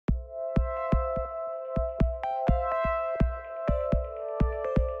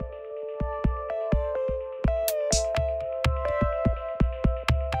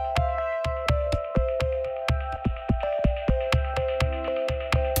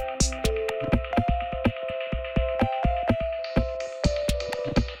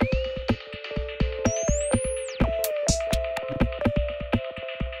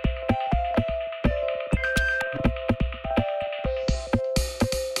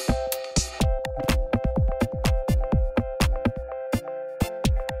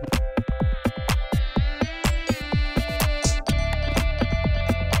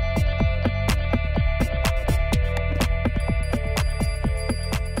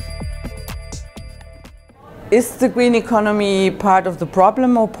Is the green economy part of the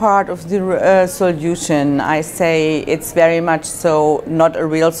problem or part of the solution? I say it's very much so not a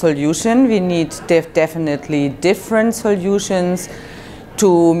real solution. We need definitely different solutions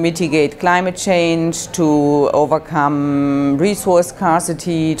to mitigate climate change, to overcome resource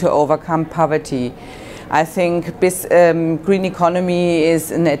scarcity, to overcome poverty. I think this green economy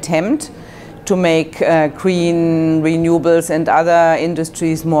is an attempt to make green renewables and other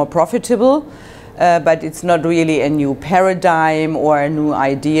industries more profitable. But it's not really a new paradigm or a new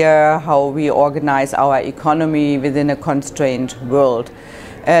idea how we organize our economy within a constrained world.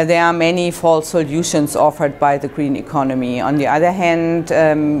 There are many false solutions offered by the green economy. On the other hand,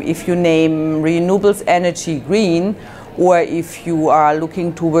 if you name renewables energy green, or if you are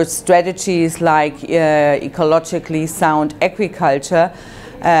looking towards strategies like ecologically sound agriculture,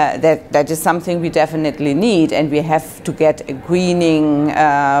 that is something we definitely need, and we have to get a greening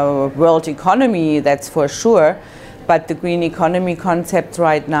world economy, that's for sure. But the green economy concepts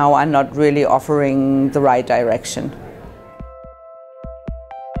right now are not really offering the right direction.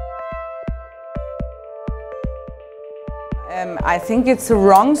 I think it's a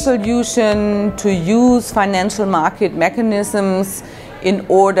wrong solution to use financial market mechanisms in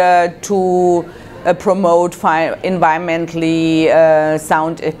order to promote environmentally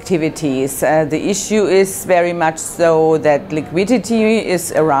sound activities. The issue is very much so that liquidity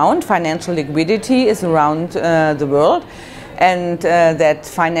is around, financial liquidity is around the world, and that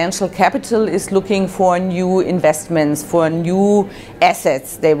financial capital is looking for new investments, for new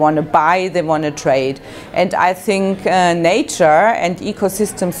assets they want to buy, they want to trade. And I think nature and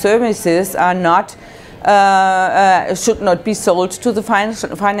ecosystem services are not should not be sold to the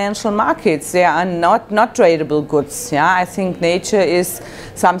financial markets. They are not tradable goods. Yeah? I think nature is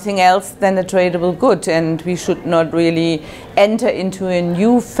something else than a tradable good, and we should not really enter into a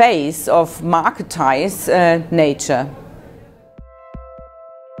new phase of marketize nature.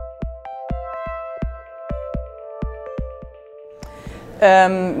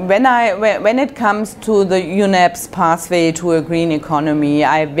 When it comes to the UNEP's pathway to a green economy,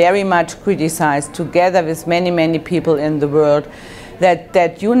 I very much criticize, together with many people in the world, that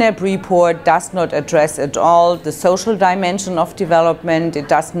UNEP report does not address at all the social dimension of development. It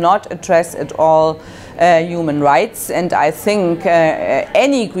does not address at all human rights, and I think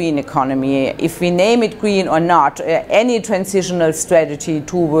any green economy, if we name it green or not, any transitional strategy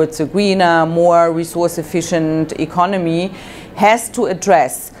towards a greener, more resource efficient economy has to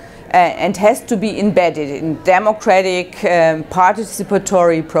address and has to be embedded in democratic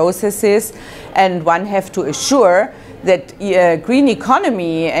participatory processes, and one has to assure that green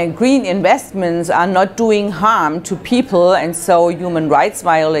economy and green investments are not doing harm to people, and so human rights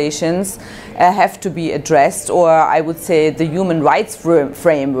violations have to be addressed, or I would say the human rights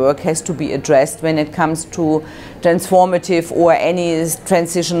framework has to be addressed when it comes to transformative or any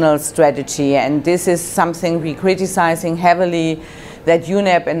transitional strategy. And this is something we're criticizing heavily, that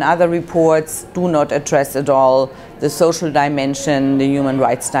UNEP and other reports do not address at all the social dimension, the human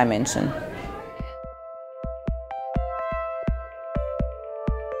rights dimension.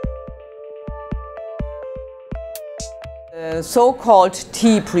 The so-called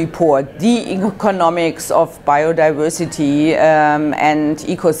TEEP report, The Economics of Biodiversity and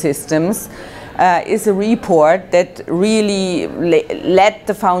Ecosystems, is a report that really laid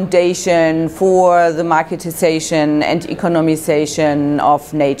the foundation for the marketization and economization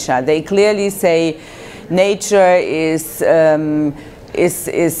of nature. They clearly say nature is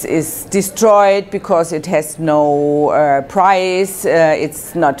destroyed because it has no price,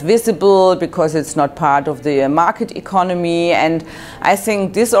 it's not visible because it's not part of the market economy, and I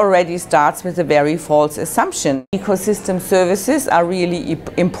think this already starts with a very false assumption. Ecosystem services are really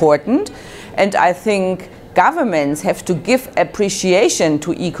important, and I think governments have to give appreciation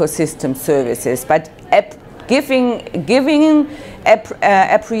to ecosystem services, but giving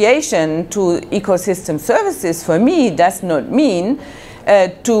appreciation to ecosystem services for me does not mean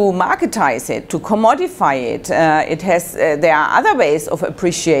to marketize it, to commodify it. There are other ways of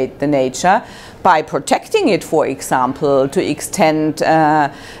appreciate the nature, by protecting it, for example, to extend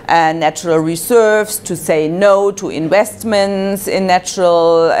natural reserves, to say no to investments in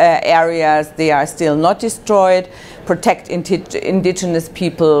natural areas. They are still not destroyed. Protect indigenous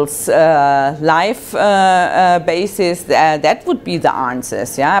people's life basis. That would be the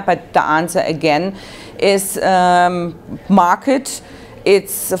answers. Yeah, but the answer again is market.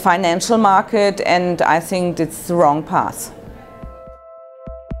 It's a financial market, and I think it's the wrong path.